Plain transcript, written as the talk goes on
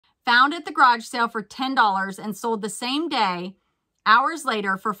found at the garage sale for $10 and sold the same day, hours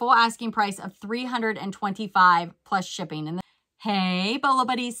later, for full asking price of $325 plus shipping. And hey, Bolo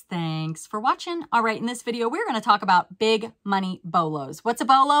buddies, thanks for watching. All right, in this video, we're going to talk about big money bolos. What's a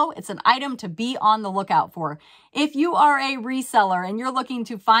bolo? It's an item to be on the lookout for. If you are a reseller and you're looking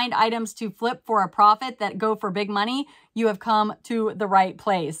to find items to flip for a profit that go for big money, you have come to the right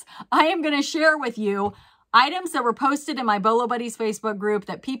place. I am going to share with you items that were posted in my Bolo Buddies Facebook group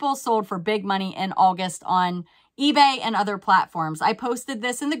that people sold for big money in August on eBay and other platforms. I posted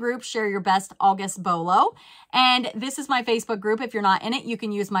this in the group, Share Your Best August Bolo. And this is my Facebook group. If you're not in it, you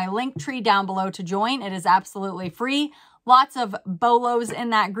can use my link tree down below to join. It is absolutely free. Lots of bolos in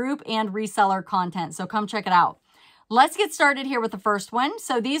that group and reseller content. So come check it out. Let's get started here with the first one.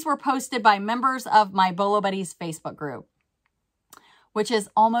 So these were posted by members of my Bolo Buddies Facebook group, which is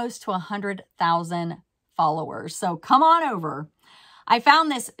almost to 100,000 followers. So come on over. I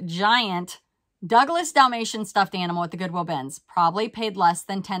found this giant Douglas Dalmatian stuffed animal at the Goodwill bins. Probably paid less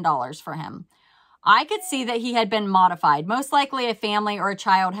than $10 for him. I could see that he had been modified. Most likely a family or a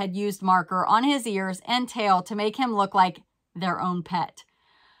child had used marker on his ears and tail to make him look like their own pet.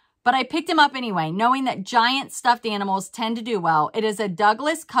 But I picked him up anyway, knowing that giant stuffed animals tend to do well. It is a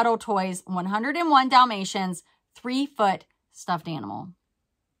Douglas Cuddle Toys 101 Dalmatians 3-foot stuffed animal.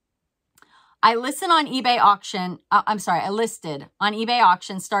 I listed on eBay auction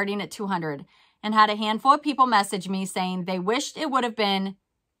starting at $200 and had a handful of people message me saying they wished it would have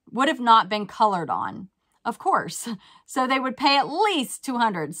not been colored on. Of course. So they would pay at least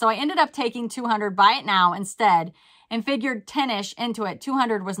 $200. So I ended up taking $200, buy it now instead, and figured 10-ish into it.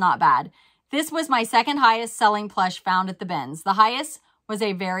 $200 was not bad. This was my second highest selling plush found at the bins. The highest was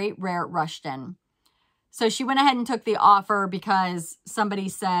a very rare Rushton. So she went ahead and took the offer because somebody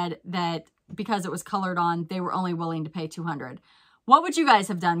said that because it was colored on, they were only willing to pay $200. What would you guys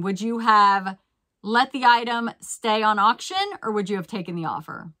have done? Would you have let the item stay on auction or would you have taken the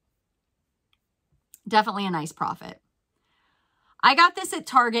offer? Definitely a nice profit. I got this at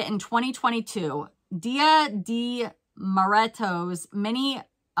Target in 2022. Dia de Muertos mini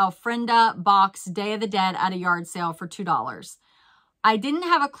Ofrenda box Day of the Dead at a yard sale for $2. I didn't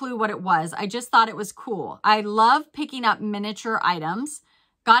have a clue what it was. I just thought it was cool. I love picking up miniature items.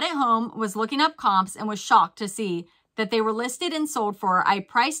 Got it home, was looking up comps, and was shocked to see that they were listed and sold for. I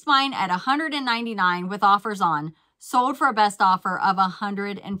priced mine at $199 with offers on. Sold for a best offer of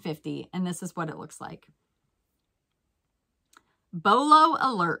 $150. And this is what it looks like. Bolo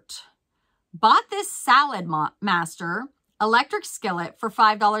alert. Bought this Salad Master electric skillet for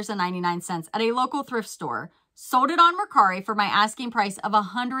 $5.99 at a local thrift store. Sold it on Mercari for my asking price of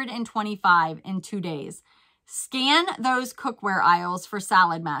 $125 in 2 days. Scan those cookware aisles for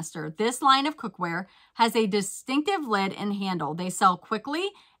Salad Master. This line of cookware has a distinctive lid and handle. They sell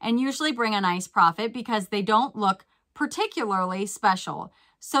quickly and usually bring a nice profit because they don't look particularly special.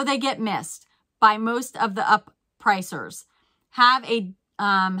 So they get missed by most of the up-pricers. Have a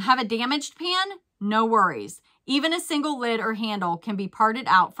damaged pan? No worries. Even a single lid or handle can be parted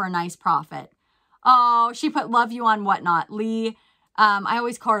out for a nice profit. Oh, she put love you on whatnot. Lee, I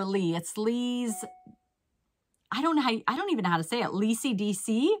always call her Lee. It's Lee's... I don't even know how to say it. Lisi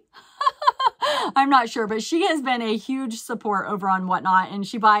DC? I'm not sure, but she has been a huge support over on Whatnot, and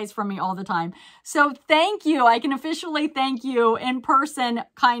she buys from me all the time. So thank you. I can officially thank you in person,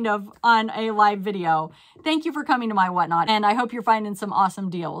 kind of, on a live video. Thank you for coming to my Whatnot, and I hope you're finding some awesome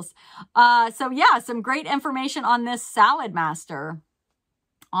deals. So yeah, some great information on this Salad Master.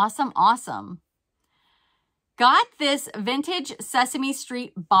 Awesome, awesome. Got this vintage Sesame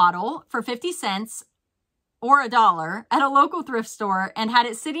Street bottle for 50 cents. Or $1 at a local thrift store and had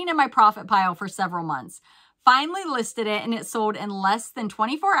it sitting in my profit pile for several months. Finally listed it and it sold in less than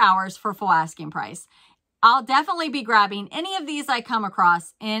 24 hours for full asking price. I'll definitely be grabbing any of these I come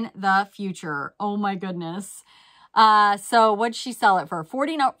across in the future. Oh my goodness. So what'd she sell it for?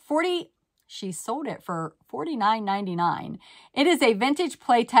 She sold it for $49.99. It is a vintage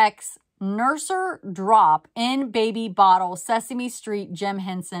Playtex Nurser Drop in Baby Bottle Sesame Street Jim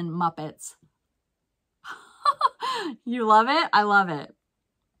Henson Muppets. You love it? I love it.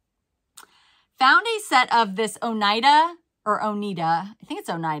 Found a set of this Oneida, I think it's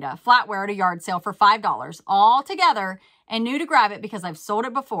Oneida, flatware at a yard sale for $5 all together and knew to grab it because I've sold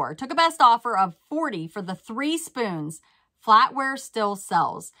it before. Took a best offer of $40 for the 3 spoons. Flatware still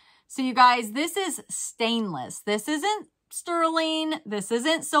sells. So you guys, this is stainless. This isn't sterling. This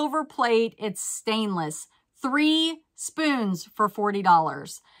isn't silver plate. It's stainless. 3 spoons for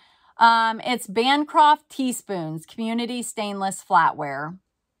 $40. It's Bancroft teaspoons, community stainless flatware.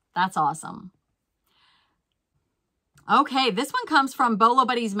 That's awesome. Okay, this one comes from Bolo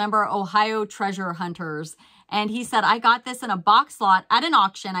Buddies member Ohio Treasure Hunters. And he said, I got this in a box lot at an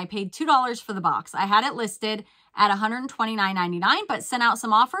auction. I paid $2 for the box. I had it listed at $129.99, but sent out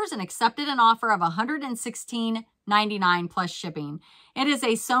some offers and accepted an offer of $116.99 plus shipping. It is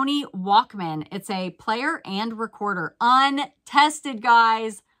a Sony Walkman. It's a player and recorder. Untested,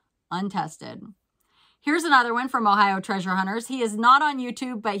 guys. Untested. Here's another one from Ohio Treasure Hunters. He is not on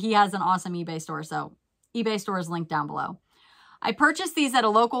YouTube, but he has an awesome eBay store. So eBay store is linked down below. I purchased these at a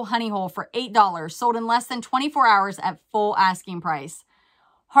local honey hole for $8, sold in less than 24 hours at full asking price.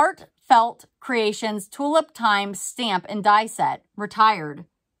 Heartfelt Creations Tulip Time stamp and die set, retired,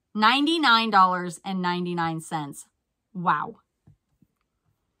 $99.99. Wow.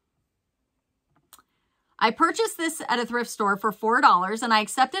 I purchased this at a thrift store for $4 and I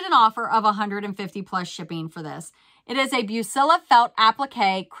accepted an offer of $150 plus shipping for this. It is a Bucilla Felt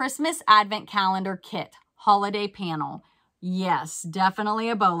Applique Christmas Advent Calendar Kit, holiday panel. Yes, definitely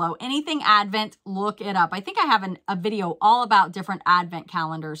a Bolo. Anything Advent, look it up. I think I have a video all about different Advent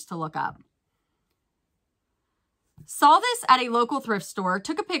calendars to look up. Saw this at a local thrift store,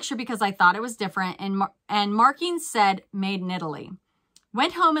 took a picture because I thought it was different, and markings said made in Italy.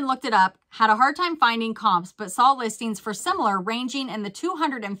 Went home and looked it up, had a hard time finding comps, but saw listings for similar ranging in the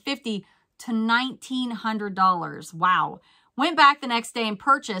 $250 to $1,900. Wow. Went back the next day and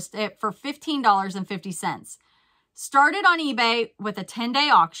purchased it for $15.50. Started on eBay with a 10-day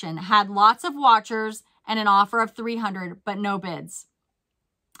auction, had lots of watchers and an offer of $300, but no bids.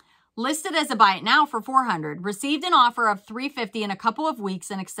 Listed as a buy it now for $400. Received an offer of $350 in a couple of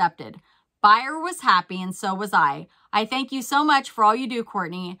weeks and accepted. Buyer was happy and so was I. I thank you so much for all you do,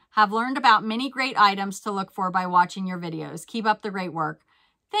 Courtney. Have learned about many great items to look for by watching your videos. Keep up the great work.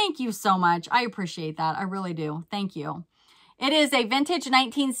 Thank you so much. I appreciate that. I really do. Thank you. It is a vintage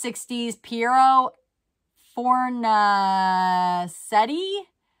 1960s Piero Fornasetti.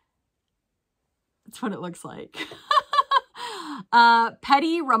 That's what it looks like.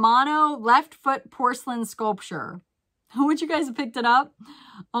 Petty Romano left foot porcelain sculpture. Would you guys have picked it up?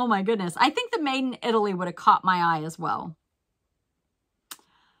 Oh my goodness. I think the made in Italy would have caught my eye as well.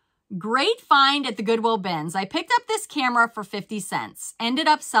 Great find at the Goodwill bins. I picked up this camera for 50 cents. Ended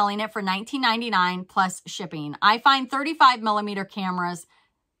up selling it for $19.99 plus shipping. I find 35mm cameras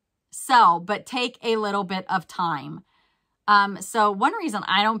sell, but take a little bit of time. So one reason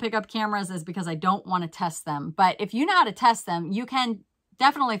I don't pick up cameras is because I don't want to test them. But if you know how to test them, you can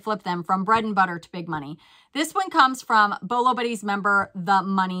definitely flip them from bread and butter to big money. This one comes from Bolo Buddies member, The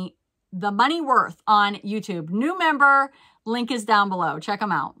Money Worth on YouTube. New member, link is down below. Check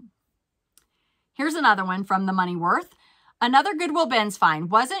them out. Here's another one from The Money Worth. Another Goodwill bins find.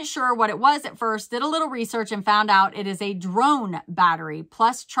 Wasn't sure what it was at first. Did a little research and found out it is a drone battery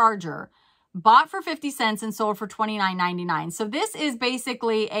plus charger. Bought for 50 cents and sold for $29.99. So this is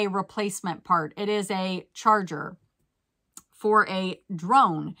basically a replacement part. It is a charger for a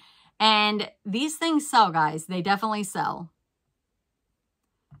drone. And these things sell, guys. They definitely sell.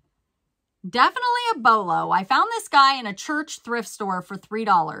 Definitely a Bolo. I found this guy in a church thrift store for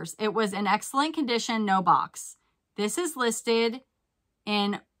 $3. It was in excellent condition, no box. This is listed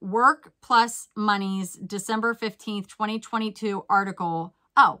in Work Plus Money's December 15th, 2022 article.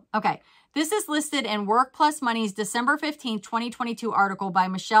 Oh, okay. This is listed in Work Plus Money's December 15th, 2022 article by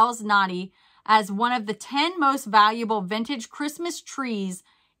Michelle Znati as one of the 10 most valuable vintage Christmas trees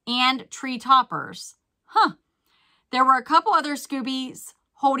and tree toppers. Huh. There were a couple other Scoobies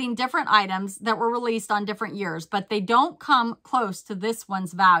holding different items that were released on different years, but they don't come close to this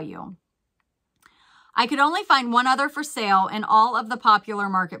one's value. I could only find one other for sale in all of the popular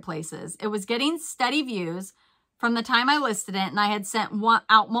marketplaces. It was getting steady views from the time I listed it, and I had sent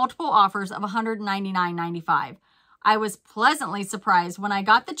out multiple offers of $199.95. I was pleasantly surprised when I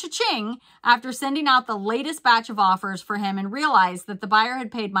got the cha-ching after sending out the latest batch of offers for him and realized that the buyer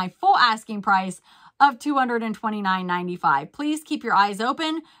had paid my full asking price of $229.95. Please keep your eyes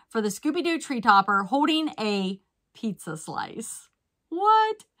open for the Scooby-Doo tree topper holding a pizza slice.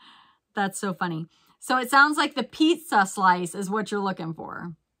 What? That's so funny. So it sounds like the pizza slice is what you're looking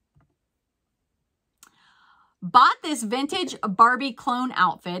for. Bought this vintage Barbie clone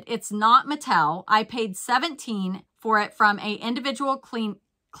outfit. It's not Mattel. I paid $17 for it from a individual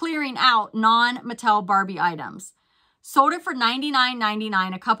clearing out non-Mattel Barbie items. Sold it for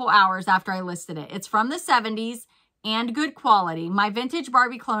 $99.99 a couple hours after I listed it. It's from the 70s and good quality. My vintage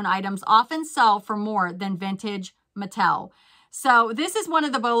Barbie clone items often sell for more than vintage Mattel. So this is one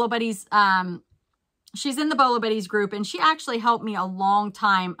of the Bolo Buddies. She's in the Bolo Buddies group, and she actually helped me a long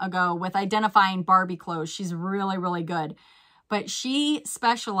time ago with identifying Barbie clothes. She's really, really good. But she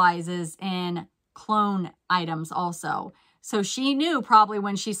specializes in clone items also. So she knew probably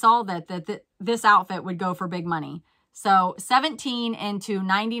when she saw that this outfit would go for big money. So $17 into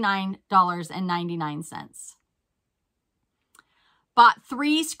 $99.99. Bought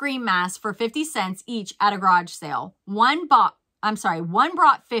 3 scream masks for 50 cents each at a garage sale. One brought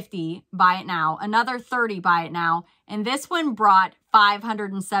 50, buy it now. Another 30, buy it now. And this one brought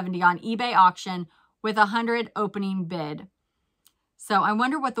 570 on eBay auction with 100 opening bid. So I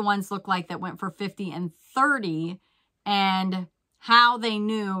wonder what the ones look like that went for 50 and 30 and how they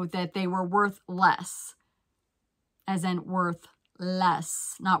knew that they were worth less. As in worth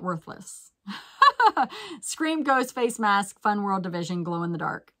less, not worthless. Scream Ghost Face Mask, Fun World Division, Glow in the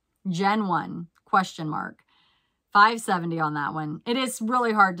Dark. Gen 1, question mark. 570 on that one. It is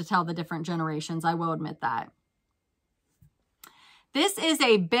really hard to tell the different generations, I will admit that. This is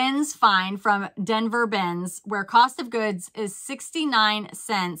a bins find from Denver Bins, where cost of goods is 69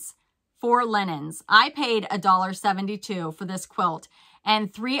 cents for linens. I paid $1.72 for this quilt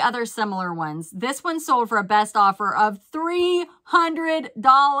and 3 other similar ones. This one sold for a best offer of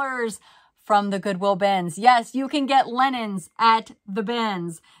 $300 from the Goodwill bins. Yes, you can get linens at the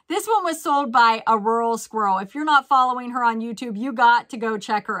bins. This one was sold by a rural squirrel. If you're not following her on YouTube, you got to go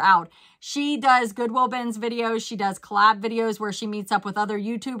check her out. She does Goodwill bins videos. She does collab videos where she meets up with other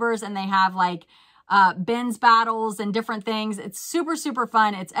YouTubers and they have like bins battles and different things. It's super, super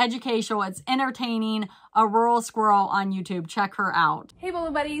fun. It's educational. It's entertaining. A rural squirrel on YouTube. Check her out. Hey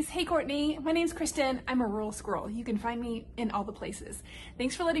Bolo buddies. Hey Courtney. My name's Kristen. I'm a rural squirrel. You can find me in all the places.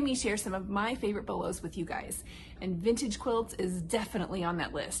 Thanks for letting me share some of my favorite bolos with you guys. And vintage quilts is definitely on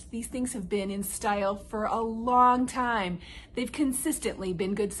that list. These things have been in style for a long time. They've consistently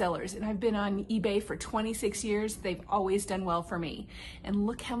been good sellers, and I've been on eBay for 26 years. They've always done well for me. And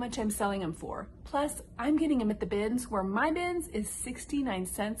look how much I'm selling them for. Plus, I'm getting them at the bins where my bins is 69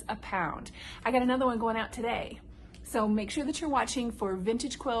 cents a pound. I got another one going out today. So make sure that you're watching for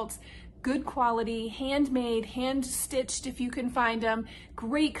vintage quilts, good quality, handmade, hand-stitched if you can find them,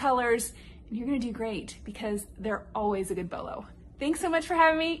 great colors, and you're gonna do great because they're always a good bolo. Thanks so much for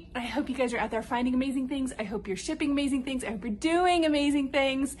having me. I hope you guys are out there finding amazing things. I hope you're shipping amazing things. I hope you're doing amazing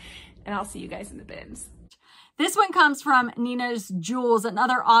things, and I'll see you guys in the bins. This one comes from Nina's Jewels,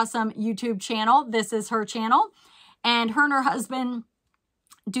 another awesome YouTube channel. This is her channel, and her husband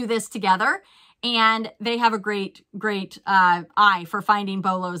do this together, and they have a great eye for finding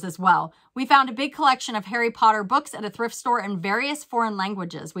bolos as well. We found a big collection of Harry Potter books at a thrift store in various foreign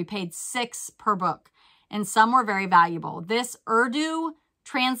languages. We paid $6 per book, and some were very valuable. This Urdu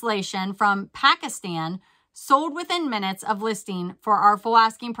translation from Pakistan sold within minutes of listing for our full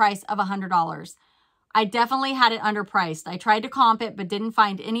asking price of $100. I definitely had it underpriced. I tried to comp it, but didn't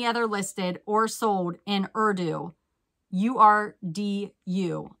find any other listed or sold in Urdu.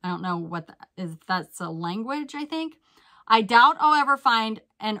 U-R-D-U. I don't know what that is. That's a language, I think. I doubt I'll ever find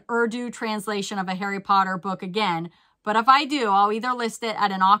an Urdu translation of a Harry Potter book again, but if I do, I'll either list it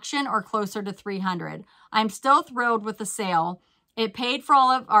at an auction or closer to $300. I'm still thrilled with the sale. It paid for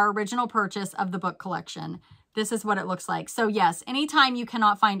all of our original purchase of the book collection. This is what it looks like. So yes, anytime you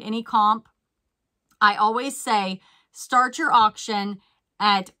cannot find any comp, I always say start your auction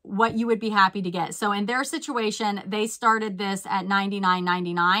at what you would be happy to get. So in their situation, they started this at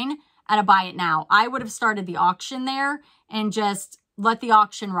 $99.99 at a buy it now. I would have started the auction there and just let the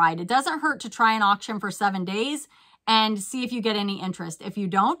auction ride. It doesn't hurt to try an auction for 7 days and see if you get any interest. If you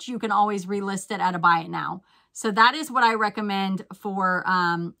don't, you can always relist it at a buy it now. So that is what I recommend for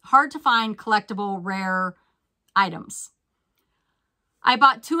hard to find collectible rare items. I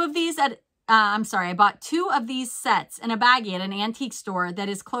bought 2 of these at I bought 2 of these sets in a baggie at an antique store that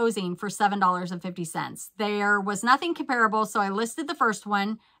is closing for $7.50. There was nothing comparable, so I listed the first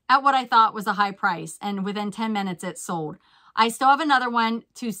one at what I thought was a high price, and within 10 minutes it sold. I still have another one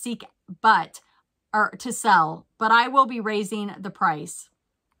to sell, but I will be raising the price.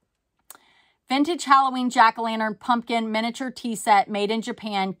 Vintage Halloween jack-o'-lantern pumpkin miniature tea set made in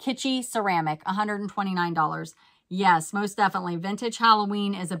Japan, kitschy ceramic, $129. Yes, most definitely. Vintage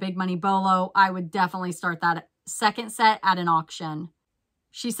Halloween is a big money bolo. I would definitely start that second set at an auction.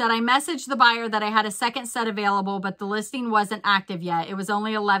 She said, I messaged the buyer that I had a second set available, but the listing wasn't active yet. It was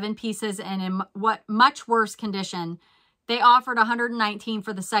only 11 pieces and in much worse condition. They offered $119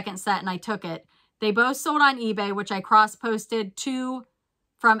 for the second set and I took it. They both sold on eBay, which I cross-posted to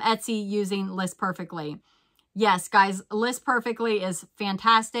from Etsy using List Perfectly. Yes, guys, List Perfectly is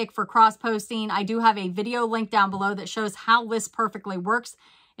fantastic for cross-posting. I do have a video link down below that shows how List Perfectly works.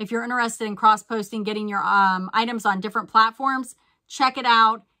 If you're interested in cross-posting, getting your items on different platforms, check it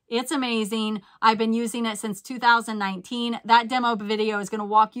out. It's amazing. I've been using it since 2019. That demo video is going to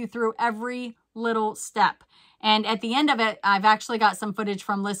walk you through every little step. And at the end of it, I've actually got some footage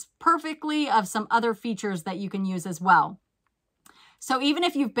from List Perfectly of some other features that you can use as well. So even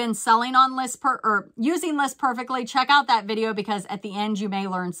if you've been selling on using List Perfectly, check out that video, because at the end you may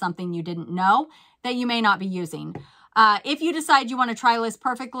learn something you didn't know that you may not be using. If you decide you want to try List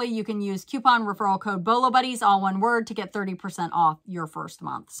Perfectly, you can use coupon referral code bolobuddies, all one word, to get 30% off your first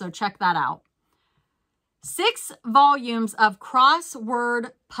month. So check that out. 6 volumes of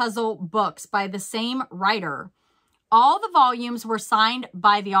crossword puzzle books by the same writer. All the volumes were signed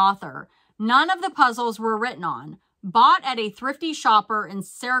by the author. None of the puzzles were written on. Bought at a thrifty shopper in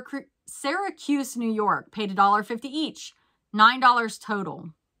Syracuse, New York. Paid $1.50 each. $9 total.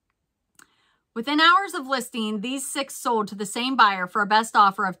 Within hours of listing, these 6 sold to the same buyer for a best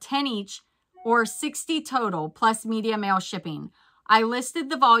offer of 10 each, or $60 total, plus media mail shipping. I listed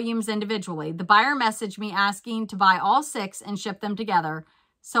the volumes individually. The buyer messaged me asking to buy all 6 and ship them together,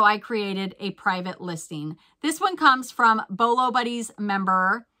 so I created a private listing. This one comes from BoloBuddies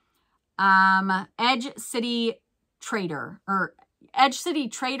member, Edge City Trader, or Edge City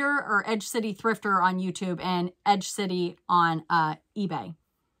Thrifter on YouTube, and Edge City on eBay.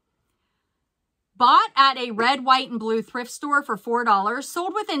 Bought at a red, white, and blue thrift store for $4.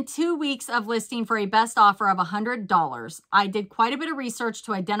 Sold within 2 weeks of listing for a best offer of $100. I did quite a bit of research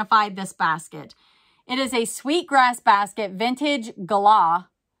to identify this basket. It is a sweetgrass basket, vintage Gala,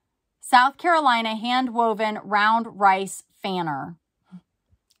 South Carolina hand-woven round rice fanner.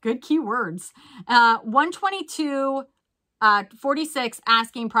 Good keywords. $122.46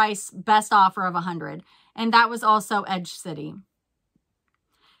 asking price, best offer of $100. And that was also Edge City.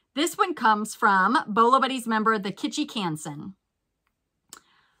 This one comes from BoloBuddies member, the Kitschy Canson.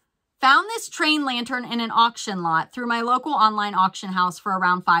 Found this train lantern in an auction lot through my local online auction house for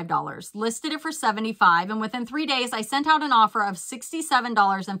around $5. Listed it for $75, and within 3 days, I sent out an offer of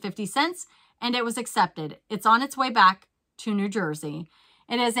 $67.50, and it was accepted. It's on its way back to New Jersey.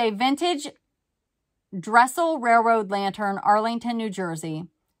 It is a vintage Dressel Railroad lantern, Arlington, New Jersey,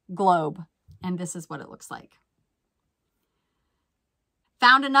 globe, and this is what it looks like.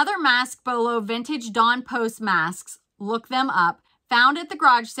 Found another mask Bolo, vintage Dawn Post masks. Look them up. Found at the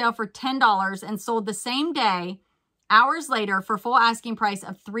garage sale for $10 and sold the same day, hours later, for full asking price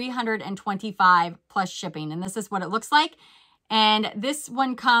of $325 plus shipping. And this is what it looks like. And this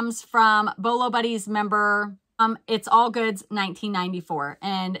one comes from BoloBuddies member, It's All Goods 1994.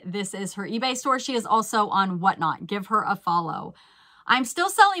 And this is her eBay store. She is also on Whatnot. Give her a follow. I'm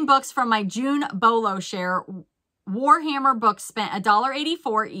still selling books from my June Bolo share. Warhammer books spent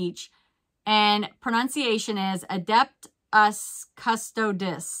 $1.84 each, and pronunciation is Adeptus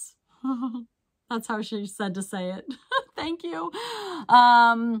Custodis. That's how she said to say it. Thank you.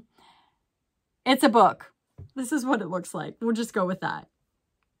 It's a book. This is what it looks like. We'll just go with that.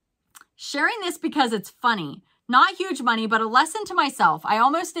 Sharing this because it's funny. Not huge money, but a lesson to myself. I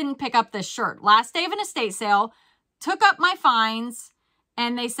almost didn't pick up this shirt. Last day of an estate sale, took up my fines,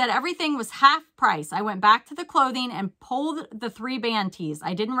 and they said everything was half price. I went back to the clothing and pulled the 3 band tees.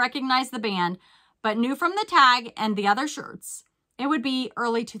 I didn't recognize the band, but knew from the tag and the other shirts, it would be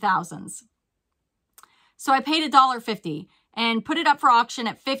early 2000s. So I paid $1.50 and put it up for auction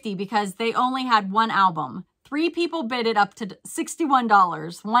at $50 because they only had 1 album. 3 people bid it up to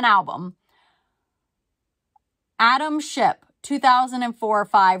 $61, 1 album. Adam Ship,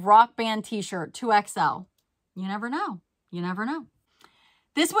 2004-5 rock band t-shirt, 2XL. You never know. You never know.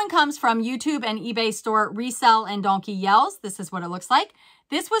 This one comes from YouTube and eBay store Resell and Donkey Yells. This is what it looks like.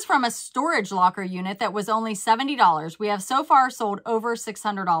 This was from a storage locker unit that was only $70. We have so far sold over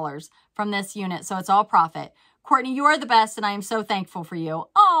 $600 from this unit, so it's all profit. Courtney, you are the best, and I am so thankful for you.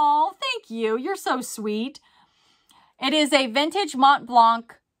 Oh, thank you. You're so sweet. It is a vintage Mont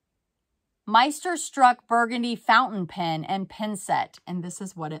Blanc Meisterstruck Burgundy fountain pen and pen set, and this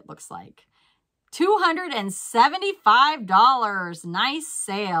is what it looks like. $275. Nice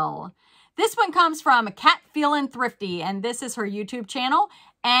sale. This one comes from Cat Feelin' Thrifty, and this is her YouTube channel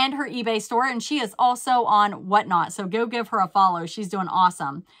and her eBay store, and she is also on Whatnot, so go give her a follow. She's doing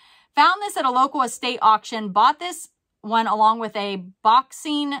awesome. Found this at a local estate auction. Bought this one along with a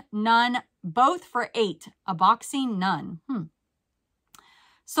boxing nun, both for $8. A boxing nun.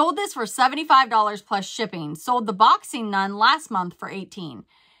 Sold this for $75 plus shipping. Sold the boxing nun last month for $18.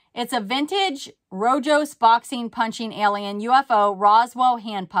 It's a vintage Rojos boxing punching alien UFO Roswell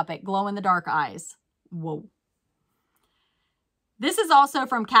hand puppet, glow-in-the-dark eyes. Whoa. This is also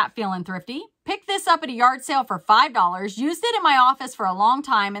from Cat Feelin' Thrifty. Picked this up at a yard sale for $5. Used it in my office for a long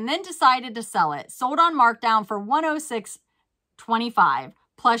time and then decided to sell it. Sold on markdown for $106.25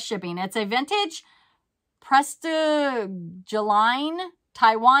 plus shipping. It's a vintage Prestigeline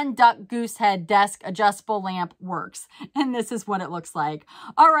Taiwan duck goose head desk adjustable lamp works. And this is what it looks like.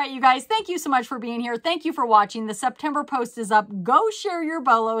 All right, you guys, thank you so much for being here. Thank you for watching. The September post is up. Go share your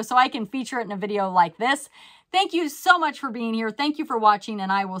bolo so I can feature it in a video like this. Thank you so much for being here. Thank you for watching,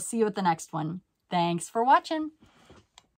 and I will see you at the next one. Thanks for watching.